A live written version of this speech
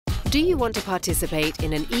Do you want to participate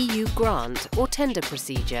in an EU grant or tender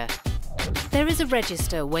procedure? There is a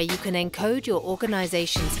register where you can encode your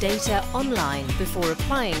organisation's data online before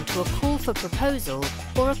applying to a call for proposal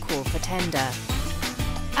or a call for tender.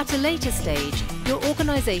 At a later stage, your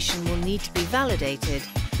organisation will need to be validated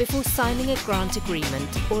before signing a grant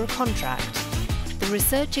agreement or a contract. The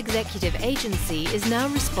Research Executive Agency is now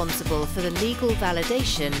responsible for the legal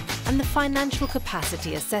validation and the financial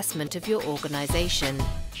capacity assessment of your organisation.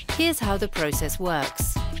 Here's how the process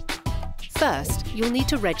works. First, you'll need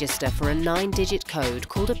to register for a 9-digit code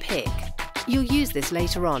called a PIC. You'll use this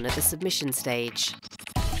later on at the submission stage.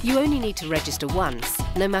 You only need to register once,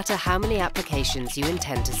 no matter how many applications you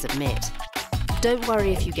intend to submit. Don't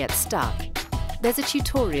worry if you get stuck. There's a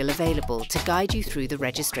tutorial available to guide you through the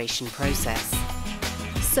registration process.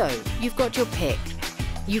 So, you've got your PIC.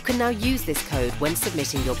 You can now use this code when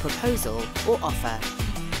submitting your proposal or offer.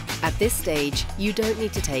 At this stage, you don't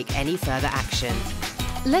need to take any further action.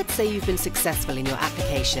 Let's say you've been successful in your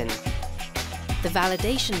application. The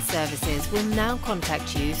validation services will now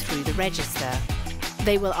contact you through the register.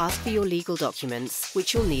 They will ask for your legal documents,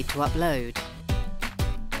 which you'll need to upload.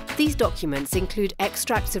 These documents include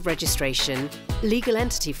extracts of registration, legal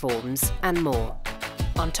entity forms, and more.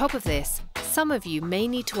 On top of this, some of you may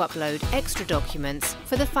need to upload extra documents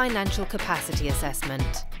for the financial capacity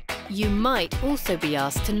assessment. You might also be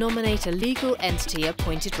asked to nominate a legal entity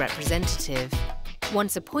appointed representative.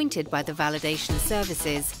 Once appointed by the validation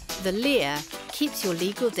services, the LEA keeps your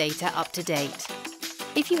legal data up to date.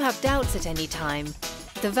 If you have doubts at any time,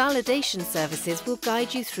 the validation services will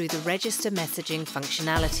guide you through the register messaging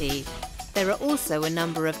functionality. There are also a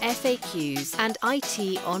number of FAQs and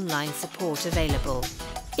IT online support available.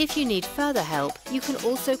 If you need further help, you can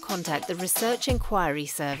also contact the Research Inquiry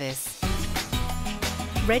Service.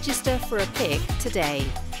 Register for a PIC today.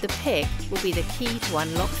 The PIC will be the key to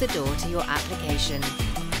unlock the door to your application.